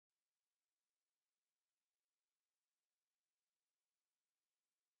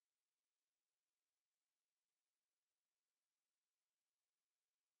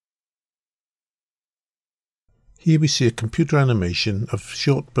Here we see a computer animation of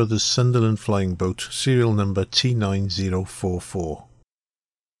Short Brothers Sunderland flying boat serial number T9044.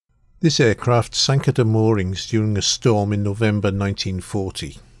 This aircraft sank at her moorings during a storm in November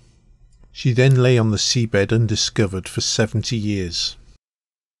 1940. She then lay on the seabed undiscovered for 70 years,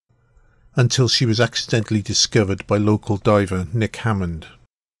 until she was accidentally discovered by local diver Nick Hammond.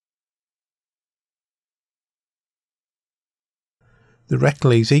 The wreck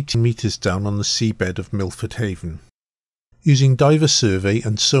lays 18 metres down on the seabed of Milford Haven. Using diver survey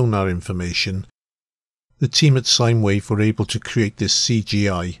and sonar information, the team at Sine Wave were able to create this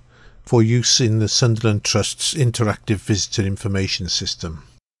CGI for use in the Sunderland Trust's interactive visitor information system.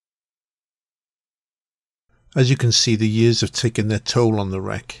 As you can see, the years have taken their toll on the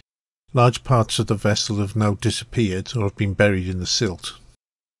wreck. Large parts of the vessel have now disappeared or have been buried in the silt.